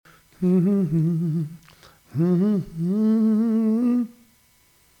Smile.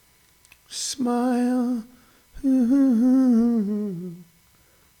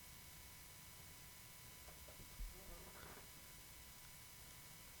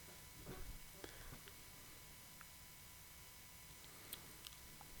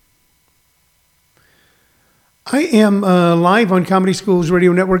 I am live on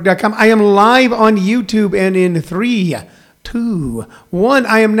ComedySchoolsRadioNetwork.com. I am live on YouTube, and in 3, 2, 1,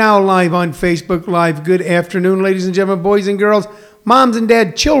 I am now live on Facebook Live. Good afternoon, ladies and gentlemen, boys and girls, moms and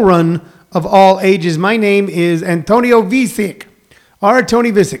dad, children of all ages. My name is Antonio Visic, or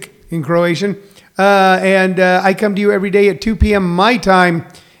Tony Visic in Croatian, and I come to you every day at 2 p.m. my time,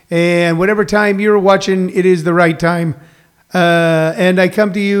 and whatever time you're watching, it is the right time. And I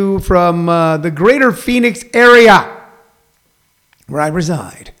come to you from the greater Phoenix area where I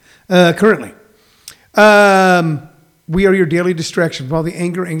reside currently. We are your daily distraction from all the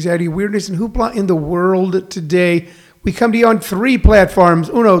anger, anxiety, weirdness, and hoopla in the world today. We come to you on 3 platforms.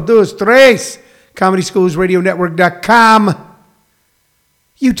 1, 2, 3. ComedySchoolsRadioNetwork.com,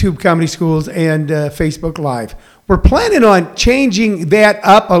 YouTube Comedy Schools, and Facebook Live. We're planning on changing that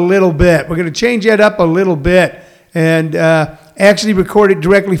up a little bit. We're going to change that up a little bit. And actually record it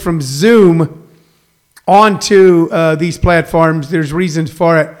directly from Zoom onto these platforms. There's reasons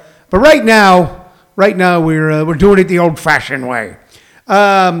for it, but right now we're doing it the old-fashioned way.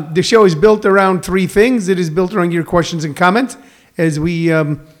 The show is built around 3 things. It is built around your questions and comments as we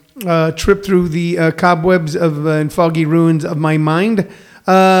trip through the cobwebs and foggy ruins of my mind.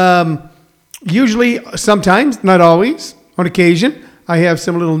 Usually, sometimes, not always, on occasion, I have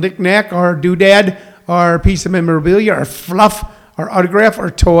some little knick-knack or doodad, our piece of memorabilia, our fluff, our autograph,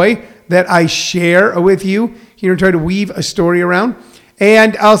 our toy that I share with you here and try to weave a story around.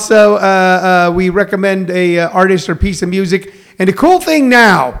 And also, we recommend a artist or piece of music. And the cool thing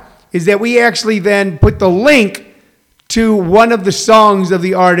now is that we actually then put the link to one of the songs of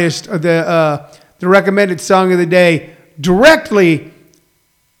the artist, or the recommended song of the day, directly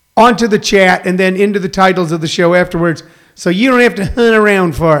onto the chat and then into the titles of the show afterwards. So you don't have to hunt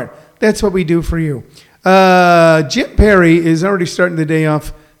around for it. That's what we do for you. Jim Perry is already starting the day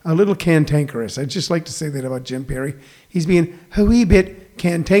off a little cantankerous. I'd just like to say that about Jim Perry. He's being a wee bit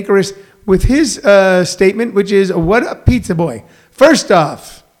cantankerous with his statement, which is, what up, pizza boy? First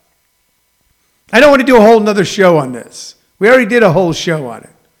off, I don't want to do a whole nother show on this. We already did a whole show on it.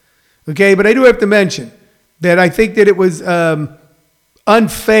 Okay, but I do have to mention that I think that it was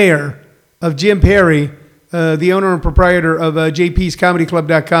unfair of Jim Perry, the owner and proprietor of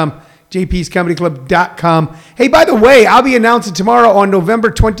jpscomedyclub.com, jpscomedyclub.com. Hey, by the way, I'll be announcing tomorrow on November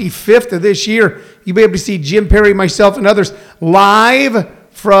 25th of this year, you'll be able to see Jim Perry, myself, and others live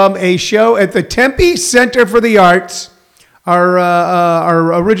from a show at the Tempe Center for the Arts,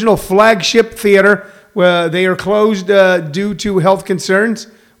 our original flagship theater. Where they are closed due to health concerns.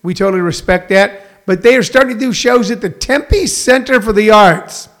 We totally respect that. But they are starting to do shows at the Tempe Center for the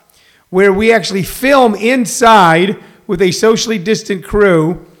Arts, where we actually film inside with a socially distant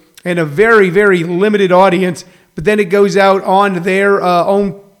crew and a very, very limited audience, but then it goes out on their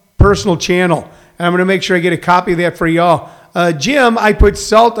own personal channel. And I'm going to make sure I get a copy of that for y'all. Jim, I put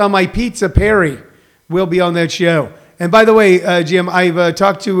salt on my pizza, Perry, will be on that show. And by the way, Jim, I've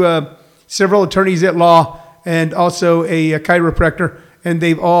talked to several attorneys at law and also a chiropractor, and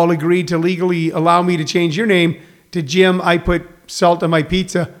they've all agreed to legally allow me to change your name to Jim, I put salt on my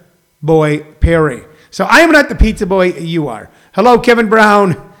pizza, boy, Perry. So I am not the pizza boy, you are. Hello, Kevin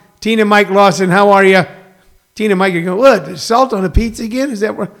Brown. Tina, Mike Lawson, how are you? Tina and Mike are going, what, salt on a pizza again? Is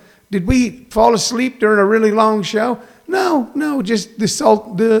that where, did we fall asleep during a really long show? No, just the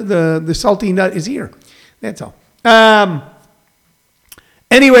salt, the salty nut is here. That's all.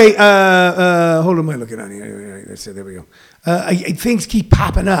 Anyway, hold on, am I looking on here? There we go. Things keep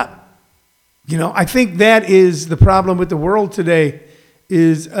popping up. You know, I think that is the problem with the world today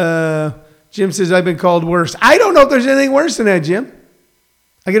is, Jim says, I've been called worse. I don't know if there's anything worse than that, Jim.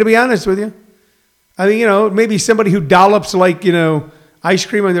 I got to be honest with you. I mean, you know, maybe somebody who dollops like, you know, ice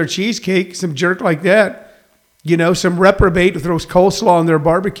cream on their cheesecake, some jerk like that, you know, some reprobate who throws coleslaw on their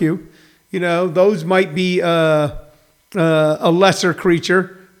barbecue, you know, those might be a lesser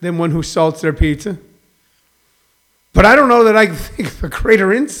creature than one who salts their pizza. But I don't know that I can think of a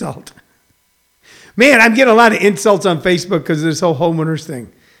greater insult. Man, I'm getting a lot of insults on Facebook because of this whole homeowners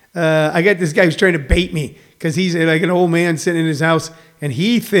thing. I got this guy who's trying to bait me because he's like an old man sitting in his house and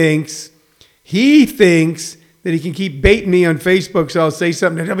he thinks that he can keep baiting me on Facebook, so I'll say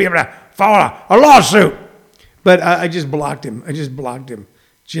something and he'll be able to file a lawsuit. But I just blocked him.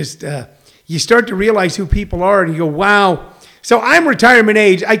 You start to realize who people are and you go, wow, So I'm retirement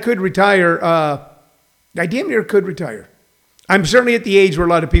age. I could retire. I damn near could retire. I'm certainly at the age where a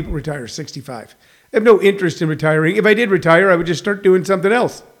lot of people retire, 65. I have no interest in retiring. If I did retire, I would just start doing something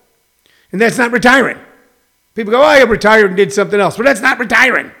else. And that's not retiring. People go, oh, I retired and did something else. But that's not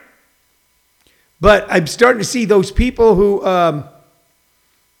retiring. But I'm starting to see those people who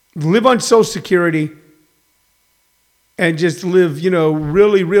live on Social Security and just live,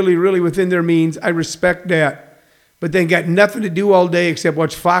 really, really, really within their means. I respect that. But then got nothing to do all day except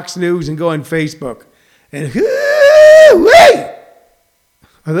watch Fox News and go on Facebook. And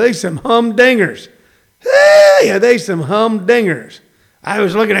are they some humdingers? Are they some humdingers? I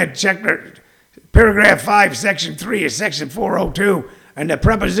was looking at paragraph 5, section 3 of section 402, and the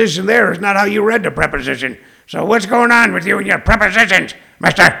preposition there is not how you read the preposition. So what's going on with you and your prepositions,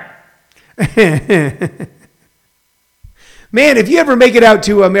 mister? Man, if you ever make it out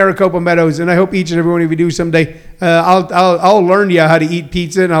to Maricopa Meadows, and I hope each and every one of you do someday, I'll learn you how to eat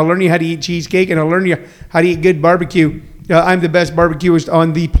pizza, and I'll learn you how to eat cheesecake, and I'll learn you how to eat good barbecue. I'm the best barbecuist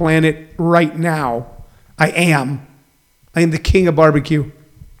on the planet right now. I am the king of barbecue.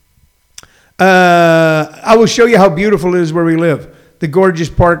 I will show you how beautiful it is where we live. The gorgeous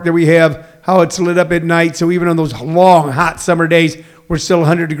park that we have, how it's lit up at night. So even on those long, hot summer days, we're still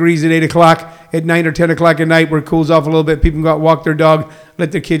 100 degrees at 8 o'clock. At 9 or 10 o'clock at night, where it cools off a little bit. People can go out and walk their dog,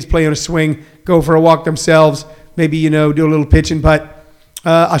 let their kids play on a swing, go for a walk themselves, maybe, do a little pitch and putt.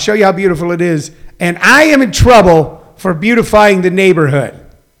 I'll show you how beautiful it is. And I am in trouble for beautifying the neighborhood.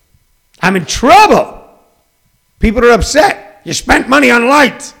 I'm in trouble. People are upset. You spent money on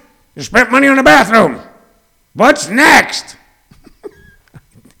lights. You spent money on a bathroom. What's next?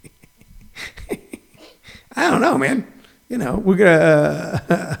 I don't know, man. We're going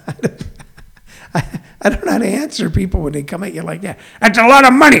to... I don't know how to answer people when they come at you like that. That's a lot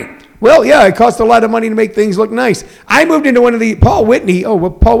of money. Well, yeah, it costs a lot of money to make things look nice. I moved into one of the... Paul Whitney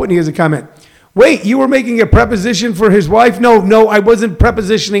has a comment. Wait, you were making a preposition for his wife? No, I wasn't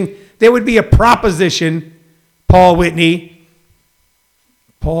prepositioning. There would be a proposition, Paul Whitney.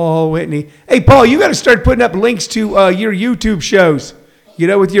 Hey, Paul, you got to start putting up links to your YouTube shows,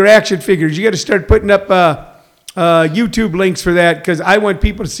 with your action figures. You got to start putting up YouTube links for that because I want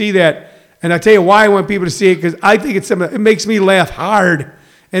people to see that. And I'll tell you why I want people to see it, because I think it's something, it makes me laugh hard.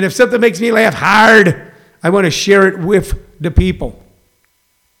 And if something makes me laugh hard, I want to share it with the people.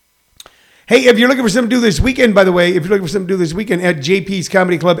 Hey, if you're looking for something to do this weekend, by the way, at JP's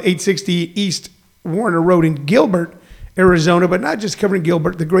Comedy Club, 860 East Warner Road in Gilbert, Arizona, but not just covering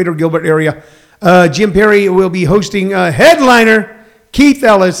Gilbert, the greater Gilbert area. Jim Perry will be hosting headliner Keith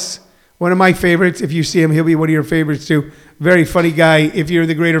Ellis, one of my favorites. If you see him, he'll be one of your favorites too. Very funny guy if you're in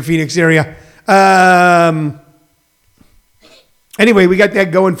the greater Phoenix area. Anyway, we got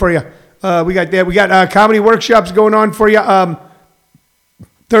that going for you. We got comedy workshops going on for you.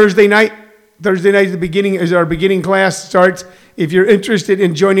 Thursday night is our beginning class starts. If you're interested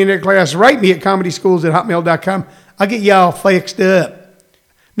in joining that class, write me at comedyschools@hotmail.com. I'll get y'all fixed up.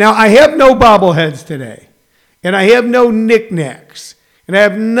 Now, I have no bobbleheads today, and I have no knickknacks, and I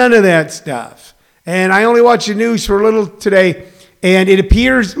have none of that stuff. And I only watched the news for a little today, and it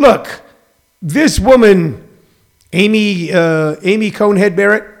appears, look, this woman, Amy Conehead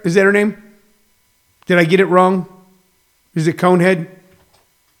Barrett, is that her name? Did I get it wrong? Is it Conehead?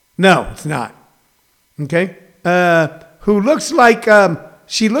 No, it's not. Okay? Who looks like,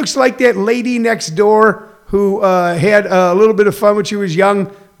 she looks like that lady next door who had a little bit of fun when she was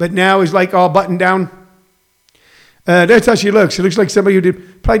young, but now is like all buttoned down. That's how she looks. She looks like somebody who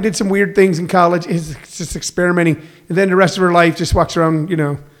probably did some weird things in college. Is just experimenting. And then the rest of her life just walks around,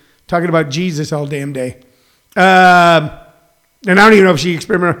 talking about Jesus all damn day. And I don't even know if she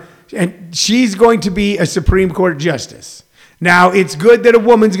experimented. And she's going to be a Supreme Court justice. Now, it's good that a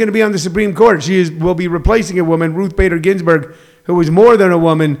woman's going to be on the Supreme Court. Will be replacing a woman, Ruth Bader Ginsburg, who was more than a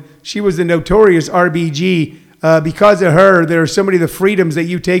woman. She was the notorious RBG. Because of her, there are so many of the freedoms that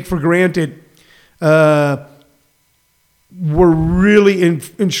you take for granted were really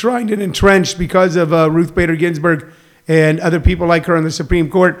enshrined and entrenched because of Ruth Bader Ginsburg and other people like her on the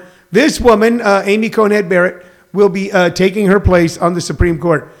Supreme Court. This woman, Amy Conehead Barrett, will be taking her place on the Supreme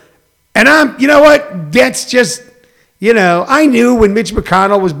Court. And you know what? That's just, I knew when Mitch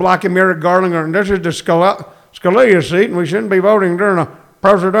McConnell was blocking Merrick Garland, and this is the Scalia seat, and we shouldn't be voting during a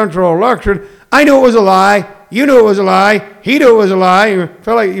presidential election. I knew it was a lie. You knew it was a lie. He knew it was a lie. You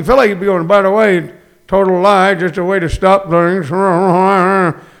felt like you'd be going, by the way, total lie, just a way to stop things.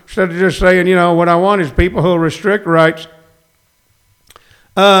 Instead of just saying, what I want is people who will restrict rights.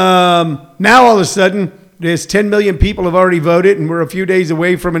 Now all of a sudden, there's 10 million people have already voted, and we're a few days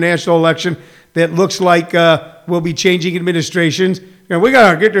away from a national election that looks like will be changing administrations. We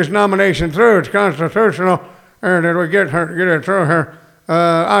got to get this nomination through. It's constitutional. And we get it through here.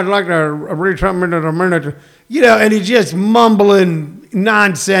 I'd like to read something into the minute. And he's just mumbling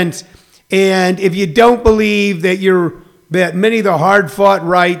nonsense. And if you don't believe that many of the hard-fought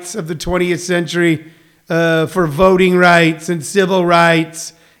rights of the 20th century for voting rights and civil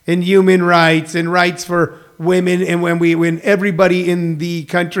rights and human rights and rights for women, and when everybody in the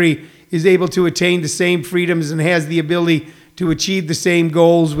country is able to attain the same freedoms and has the ability to achieve the same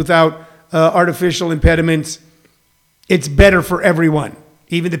goals without artificial impediments, it's better for everyone,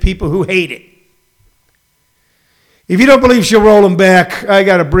 even the people who hate it. If you don't believe she'll roll them back, I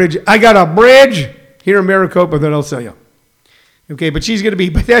got a bridge here in Maricopa that I'll sell you. Okay, but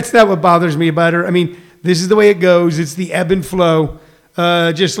but that's not what bothers me about her. I mean, this is the way it goes. It's the ebb and flow.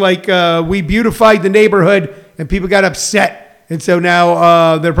 Just like we beautified the neighborhood and people got upset. And so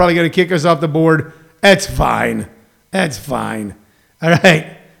now they're probably going to kick us off the board. That's fine. All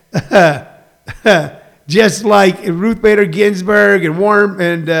right. Just like Ruth Bader Ginsburg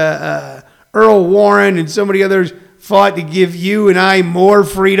and Earl Warren and so many others fought to give you and I more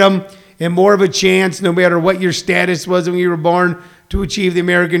freedom and more of a chance, no matter what your status was when you were born, to achieve the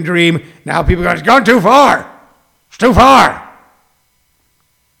American dream. Now people go, it's gone too far. It's too far.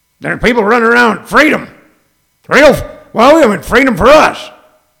 There are people running around. Freedom. Well, we meant freedom for us.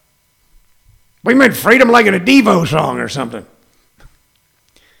 We meant freedom like in a Devo song or something.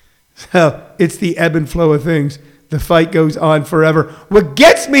 So it's the ebb and flow of things. The fight goes on forever. What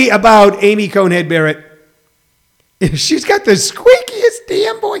gets me about Amy Conehead Barrett is she's got the squeakiest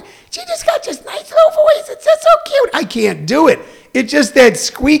damn voice. She just got this nice little voice. It's just so cute. I can't do it. It's just that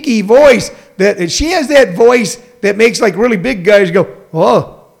squeaky voice that she has, that voice that makes like really big guys go,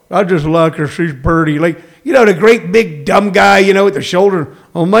 oh, I just like her. She's pretty. Like, the great big dumb guy, with the shoulder.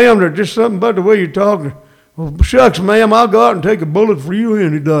 Oh, ma'am, there's just something about the way you're talking. Oh, shucks, ma'am, I'll go out and take a bullet for you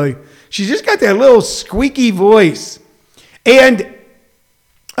any day. She's just got that little squeaky voice. And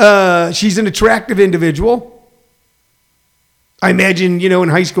she's an attractive individual. I imagine, in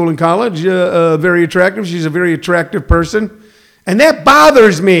high school and college, very attractive. She's a very attractive person. And that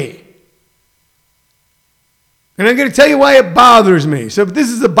bothers me. And I'm going to tell you why it bothers me. So if this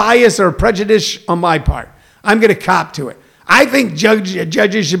is a bias or prejudice on my part, I'm going to cop to it. I think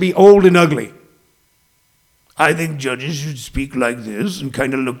judges should be old and ugly. I think judges should speak like this and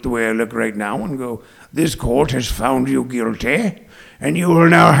kind of look the way I look right now and go, this court has found you guilty, and you will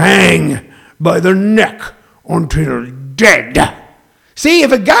now hang by the neck until dead. See,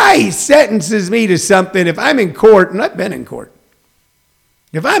 if a guy sentences me to something, if I'm in court, and I've been in court,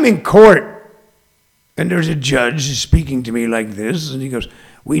 if I'm in court and there's a judge speaking to me like this, and he goes,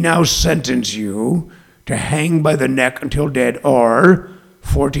 we now sentence you to hang by the neck until dead or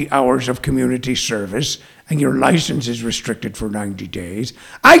 40 hours of community service, and your license is restricted for 90 days.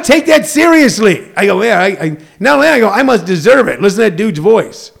 I take that seriously. I go, yeah, not only I go, I must deserve it. Listen to that dude's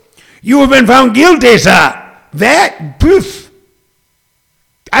voice. You have been found guilty, sir. That, poof.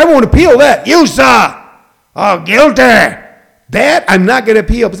 I won't appeal that. You, sir, are guilty. That, I'm not going to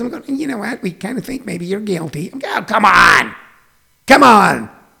appeal. But I'm going, you know what? We kind of think maybe you're guilty. Oh, come on.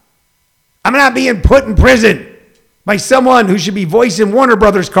 I'm not being put in prison by someone who should be voicing Warner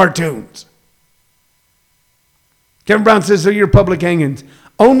Brothers cartoons. Kevin Brown says, so you're public hangings.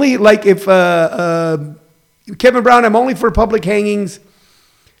 Only like if, Kevin Brown, I'm only for public hangings.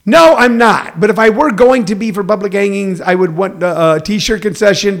 No, I'm not. But if I were going to be for public hangings, I would want a t-shirt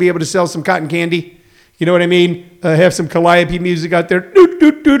concession, be able to sell some cotton candy. You know what I mean? Have some Calliope music out there. Doot,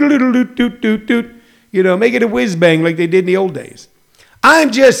 doot, doot, doot, doot, doot, doot, doot. Make it a whiz bang like they did in the old days.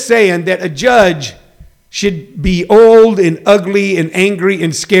 I'm just saying that a judge should be old and ugly and angry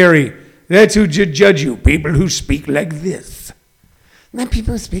and scary. That's who should judge you. People who speak like this. Not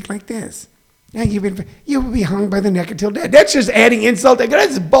people who speak like this. Now you will be hung by the neck until dead. That's just adding insult.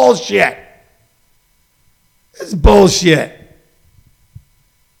 That's bullshit. That's bullshit.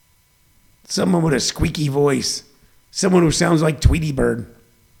 Someone with a squeaky voice. Someone who sounds like Tweety Bird.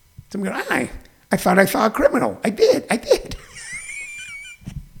 Someone going, I thought I saw a criminal. I did.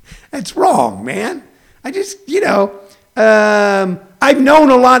 That's wrong, man. I just, I've known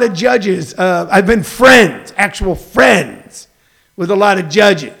a lot of judges. I've been actual friends with a lot of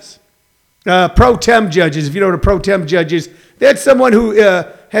judges. Pro tem judges, if you know what a pro tem judge is, that's someone who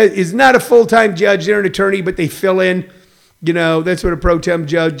is not a full-time judge. They're an attorney, but they fill in. That's what a pro tem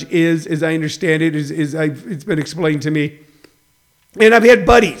judge is, as I understand it, it's been explained to me. And I've had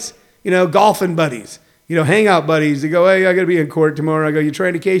buddies, golfing buddies, hangout buddies. They go, hey, I got to be in court tomorrow. I go, you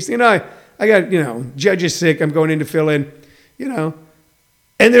trying a case? I got, judge is sick. I'm going in to fill in, And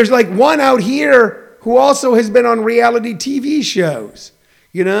there's like one out here who also has been on reality TV shows,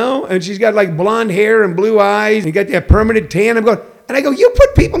 you know, and she's got like blonde hair and blue eyes and got that permanent tan. And I go, you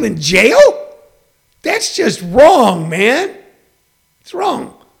put people in jail? That's just wrong, man. It's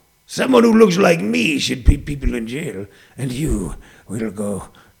wrong. Someone who looks like me should put people in jail, and you will go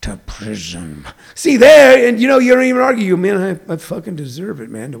to prison. See there, and you know, you don't even argue, man. I fucking deserve it,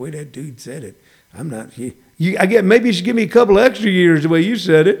 man. The way that dude said it, I'm not. Maybe you should give me a couple extra years the way you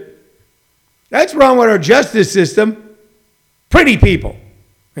said it. That's wrong with our justice system. Pretty people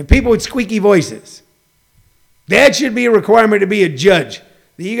and people with squeaky voices. That should be a requirement to be a judge.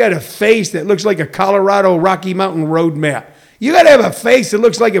 You got a face that looks like a Colorado Rocky Mountain road map. You got to have a face that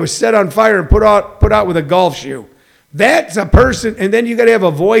looks like it was set on fire and put out with a golf shoe. That's a person, and then you got to have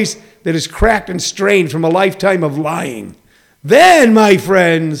a voice that is cracked and strained from a lifetime of lying. Then, my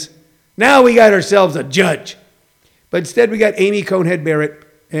friends, now we got ourselves a judge. But instead, we got Amy Conehead Barrett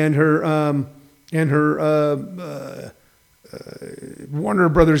and her Warner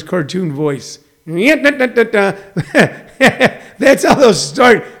Brothers cartoon voice. That's how they'll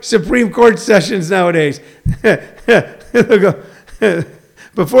start Supreme Court sessions nowadays. They'll go,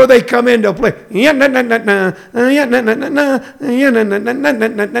 before they come in, they'll play. Hey, everybody,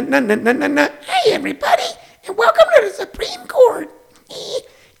 and welcome to the Supreme Court.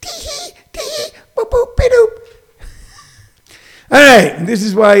 All right, this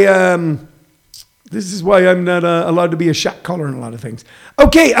is why I'm not allowed to be a shot caller in a lot of things.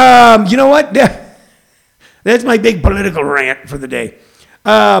 Okay, you know what? That's my big political rant for the day.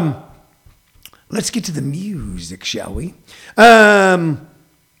 Let's get to the music, shall we? I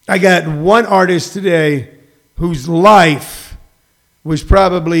got one artist today whose life was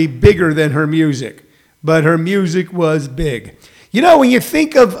probably bigger than her music, but her music was big. You know, when you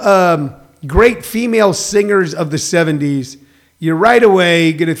think of great female singers of the 70s, you're right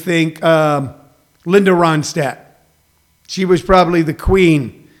away going to think Linda Ronstadt. She was probably the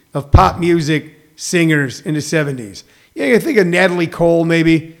queen of pop music singers in the 70s. You're going to think of Natalie Cole,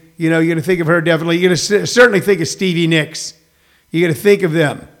 maybe. You know, you're going to think of her definitely. You're going to certainly think of Stevie Nicks. You're going to think of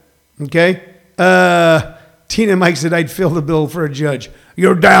them. Okay? Tina Mike said, I'd fill the bill for a judge.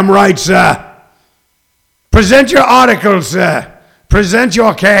 You're damn right, sir. Present your article, sir. Present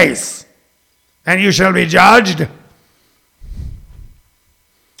your case, and you shall be judged.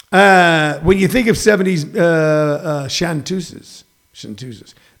 When you think of 70s chanteuses,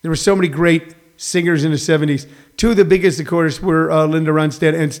 there were so many great singers in the 70s. Two of the biggest, of course, were Linda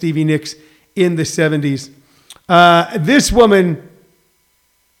Ronstadt and Stevie Nicks in the 70s. This woman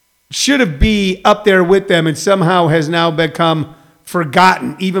should have been up there with them and somehow has now become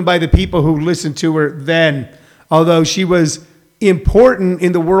forgotten, even by the people who listened to her then. Although she was important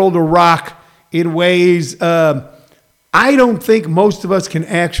in the world of rock in ways I don't think most of us can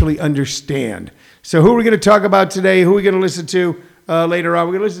actually understand. So who are we going to talk about today? Who are we going to listen to later on?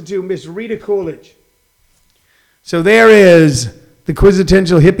 We're going to listen to Miss Rita Coolidge. So there is the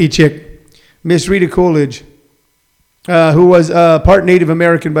quintessential hippie chick, Miss Rita Coolidge, who was part Native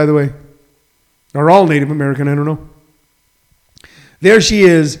American, by the way. Or all Native American, I don't know. There she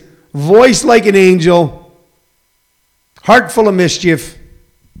is, voice like an angel, heart full of mischief,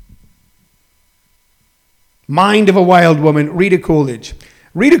 mind of a wild woman, Rita Coolidge.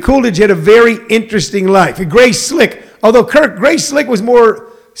 Rita Coolidge had a very interesting life. Grace Slick, although Grace Slick was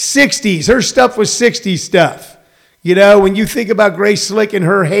more 60s. Her stuff was 60s stuff. You know, when you think about Grace Slick in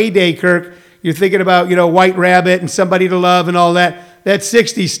her heyday, Kirk, you're thinking about, you know, White Rabbit and Somebody to Love and all that. That's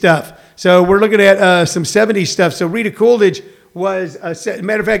 60s stuff. So we're looking at some 70s stuff. So Rita Coolidge was,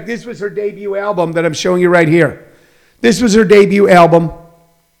 matter of fact, this was her debut album that I'm showing you right here. This was her debut album.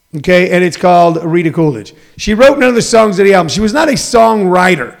 Okay, and it's called Rita Coolidge. She wrote none of the songs of the album. She was not a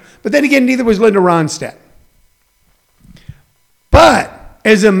songwriter. But then again, neither was Linda Ronstadt. But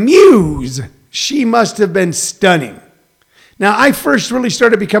as a muse, she must have been stunning. Now, I first really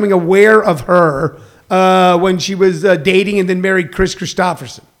started becoming aware of her when she was dating and then married Chris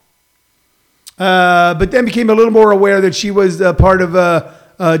Christopherson. But then became a little more aware that she was part of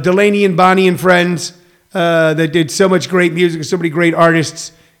Delaney and Bonnie and Friends that did so much great music, so many great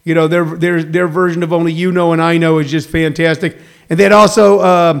artists. You know, their version of Only You Know and I Know is just fantastic. And then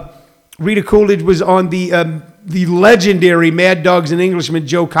also, Rita Coolidge was on the legendary Mad Dogs and Englishmen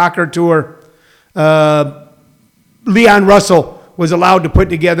Joe Cocker tour. Leon Russell was allowed to put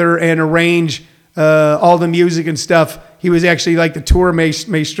together and arrange all the music and stuff. He was actually like the tour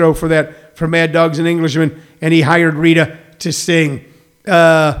maestro for that, for Mad Dogs and Englishmen, and he hired Rita to sing.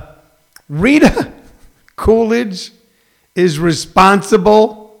 Rita Coolidge is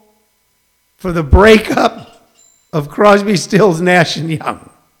responsible for the breakup of Crosby, Stills, Nash & Young.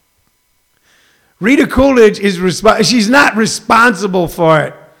 Rita Coolidge she's not responsible for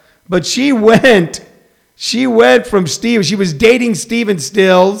it, but she went from Steve. She was dating Stephen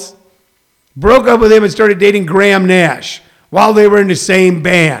Stills, broke up with him and started dating Graham Nash while they were in the same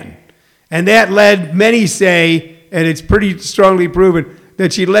band. And that led, many say, and it's pretty strongly proven,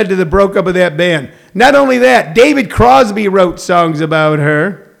 that she led to the breakup of that band. Not only that, David Crosby wrote songs about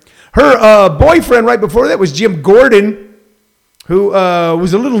her. Her boyfriend right before that was Jim Gordon, who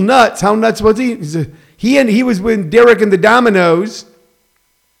was a little nuts. How nuts was he? He was with Derek and the Dominoes,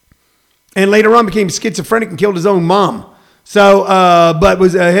 and later on became schizophrenic and killed his own mom. So, but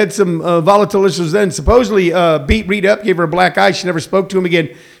had some volatile issues then. Supposedly beat Rita up, gave her a black eye. She never spoke to him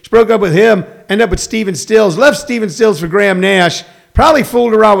again. She broke up with him, ended up with Stephen Stills, left Stephen Stills for Graham Nash, probably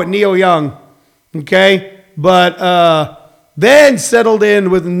fooled around with Neil Young, okay? But then settled in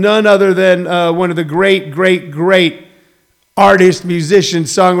with none other than one of the great artists,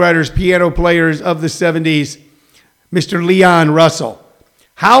 musicians, songwriters, piano players of the 70s, Mr. Leon Russell.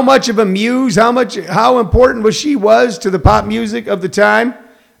 How much of a muse, how important she was to the pop music of the time?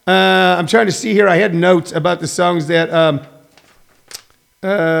 I'm trying to see here. I had notes about the songs that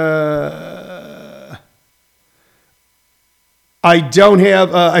I don't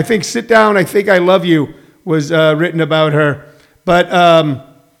have. I think Sit Down, I Think I Love You was written about her. But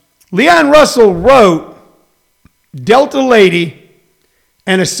Leon Russell wrote Delta Lady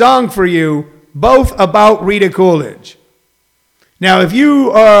and A Song for You, both about Rita Coolidge. Now, if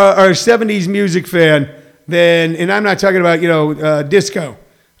you are a 70s music fan, then, and I'm not talking about, disco,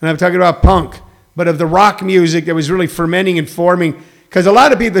 and I'm talking about punk, but of the rock music that was really fermenting and forming, because a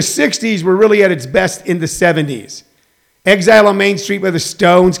lot of people, the 60s were really at its best in the 70s. Exile on Main Street by the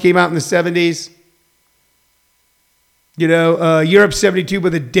Stones came out in the 70s. Europe 72 by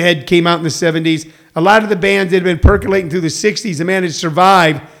the Dead came out in the 70s. A lot of the bands that had been percolating through the 60s and managed to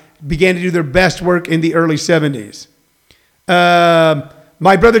survive began to do their best work in the early 70s.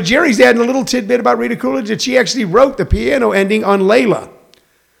 My brother Jerry's adding a little tidbit about Rita Coolidge that she actually wrote the piano ending on Layla.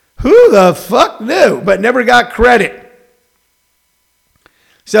 Who the fuck knew? But never got credit.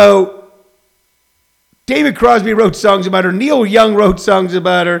 So, David Crosby wrote songs about her. Neil Young wrote songs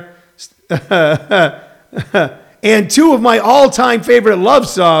about her. And two of my all-time favorite love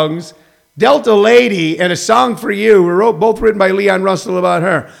songs, Delta Lady and A Song for You, were both written by Leon Russell about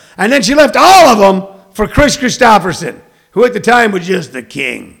her. And then she left all of them for Chris Christopherson, who at the time was just the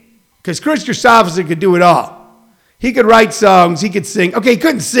king. Because Chris Christopherson could do it all. He could write songs, he could sing. Okay, he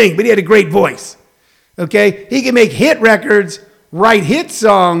couldn't sing, but he had a great voice. Okay, he could make hit records, write hit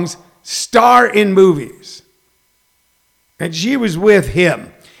songs, star in movies. And she was with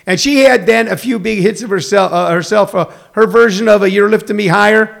him. And she had then a few big hits of herself. Her version of You're Lifting Me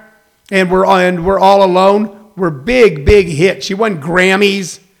Higher and We're All Alone were big hits. She won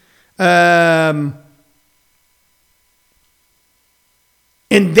Grammys. And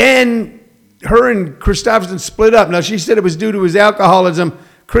then her and Christopherson split up. Now, she said it was due to his alcoholism.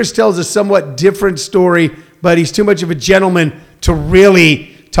 Chris tells a somewhat different story, but he's too much of a gentleman to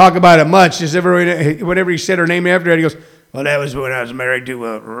really talk about it much. Just whenever he said her name after it, he goes, well, that was when I was married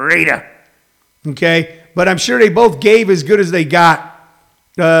to Rita. Okay? But I'm sure they both gave as good as they got.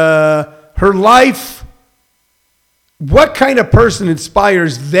 Her life, what kind of person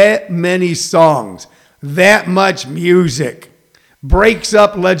inspires that many songs, that much music, breaks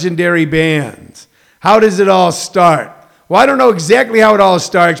up legendary bands? How does it all start? Well, I don't know exactly how it all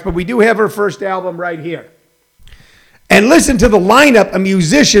starts, but we do have her first album right here. And listen to the lineup of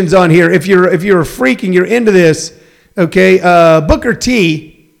musicians on here. If you're a freak and you're into this, okay, Booker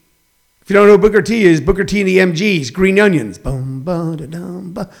T. If you don't know who Booker T is, Booker T and the MGs, Green Onions.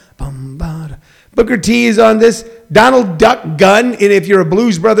 Booker T is on this. Donald Duck Gunn, and if you're a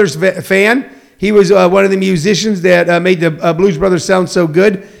Blues Brothers fan, he was one of the musicians that made the Blues Brothers sound so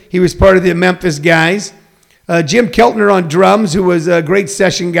good. He was part of the Memphis guys. Jim Keltner on drums, who was a great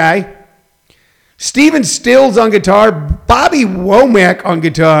session guy. Stephen Stills on guitar. Bobby Womack on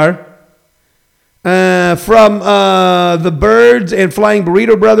guitar. From the Byrds and Flying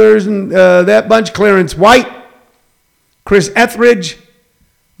Burrito Brothers and that bunch. Clarence White. Chris Etheridge.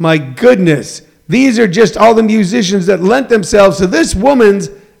 My goodness. These are just all the musicians that lent themselves to this woman's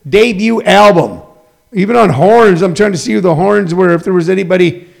debut album. Even on horns, I'm trying to see who the horns were. If there was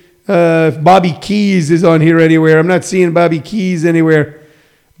anybody, if Bobby Keys is on here anywhere. I'm not seeing Bobby Keys anywhere.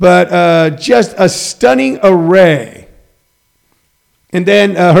 But just a stunning array. And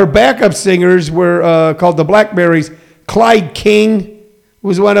then her backup singers were called the Blackberries. Clyde King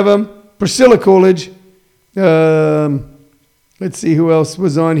was one of them. Priscilla Coolidge. Let's see who else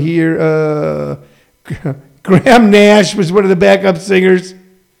was on here. Graham Nash was one of the backup singers.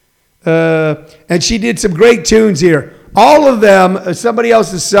 And she did some great tunes here. All of them, somebody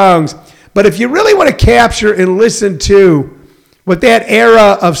else's songs. But if you really want to capture and listen to what that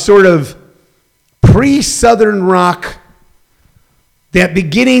era of sort of pre-Southern rock, that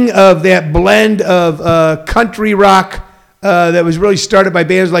beginning of that blend of country rock that was really started by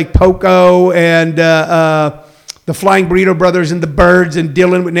bands like Poco and the Flying Burrito Brothers and the Byrds and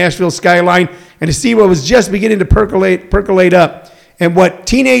Dylan with Nashville Skyline, and to see what was just beginning to percolate up and what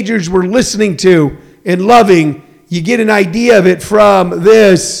teenagers were listening to and loving, you get an idea of it from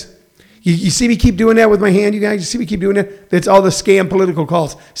this. You see me keep doing that with my hand, you guys? You see me keep doing that? That's all the scam political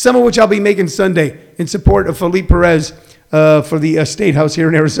calls, some of which I'll be making Sunday in support of Felipe Perez for the State House here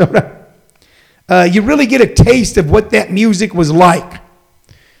in Arizona. You really get a taste of what that music was like,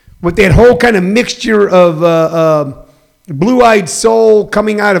 with that whole kind of mixture of blue-eyed soul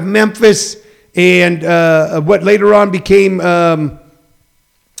coming out of Memphis and what later on became that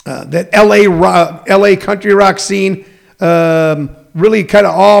LA country rock scene. Really kind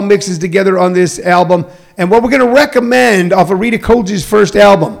of all mixes together on this album. And what we're going to recommend off of Rita Coolidge's first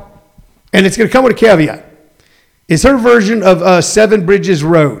album, and it's going to come with a caveat, is her version of Seven Bridges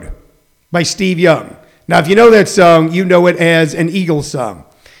Road by Steve Young. Now, if you know that song, you know it as an Eagles song.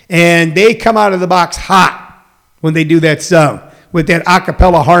 And they come out of the box hot when they do that song with that a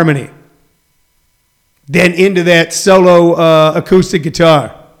cappella harmony. Then into that solo acoustic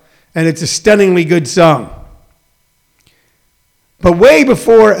guitar. And it's a stunningly good song. But way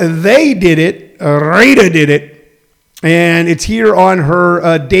before they did it, Rita did it, and it's here on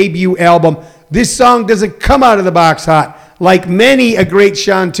her debut album. This song doesn't come out of the box hot. Like many a great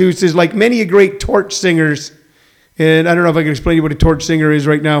chanteuses, like many a great torch singers, and I don't know if I can explain to you what a torch singer is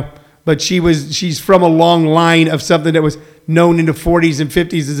right now, but she's from a long line of something that was known in the 40s and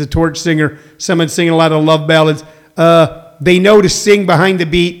 50s as a torch singer, someone singing a lot of love ballads. They know to sing behind the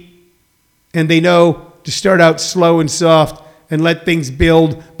beat, and they know to start out slow and soft and let things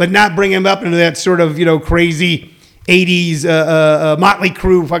build, but not bring them up into that sort of, crazy 80s Motley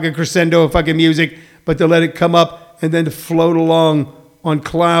Crue fucking crescendo of fucking music, but to let it come up and then to float along on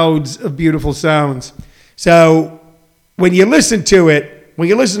clouds of beautiful sounds. So when you listen to it, when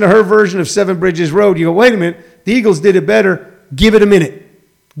you listen to her version of Seven Bridges Road, you go, wait a minute, the Eagles did it better. Give it a minute.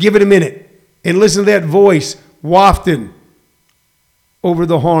 Give it a minute. And listen to that voice wafting over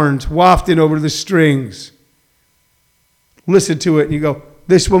the horns, wafting over the strings. Listen to it and you go,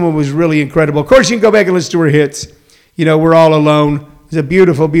 this woman was really incredible. Of course, you can go back and listen to her hits. We're All Alone. It's a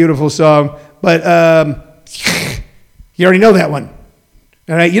beautiful, beautiful song. But you already know that one.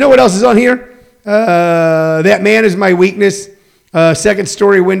 All right, you know what else is on here? That Man Is My Weakness. Second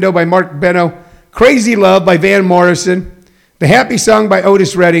Story Window by Mark Beno. Crazy Love by Van Morrison. The Happy Song by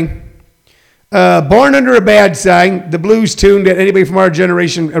Otis Redding. Born Under a Bad Sign, the blues tune that anybody from our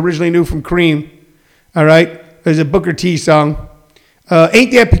generation originally knew from Cream. All right. There's a Booker T song.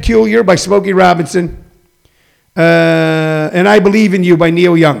 Ain't That Peculiar by Smokey Robinson. And I Believe in You by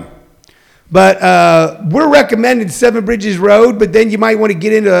Neil Young. But we're recommending Seven Bridges Road, but then you might want to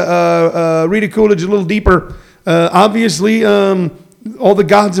get into Rita Coolidge a little deeper. Obviously, all the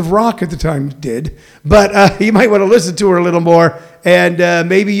gods of rock at the time did. But you might want to listen to her a little more. And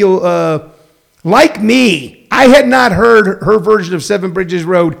maybe you'll, like me, I had not heard her version of Seven Bridges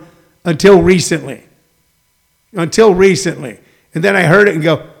Road until recently. And then I heard it and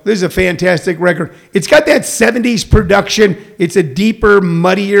go, this is a fantastic record. It's got that 70s production. It's a deeper,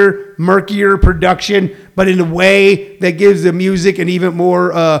 muddier, murkier production, but in a way that gives the music an even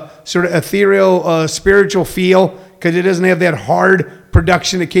more sort of ethereal, spiritual feel, because it doesn't have that hard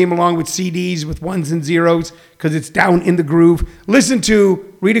production that came along with CDs with ones and zeros, because it's down in the groove. Listen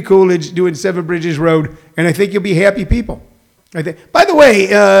to Rita Coolidge doing Seven Bridges Road, and I think you'll be happy people. By the way,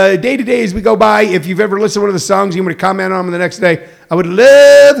 day to day as we go by, if you've ever listened to one of the songs, you want to comment on them the next day, I would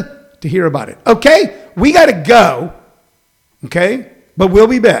love to hear about it. Okay? We got to go. Okay? But we'll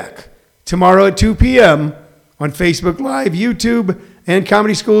be back tomorrow at 2 p.m. on Facebook Live, YouTube, and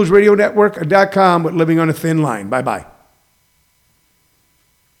ComedySchoolsRadioNetwork.com with Living on a Thin Line. Bye-bye.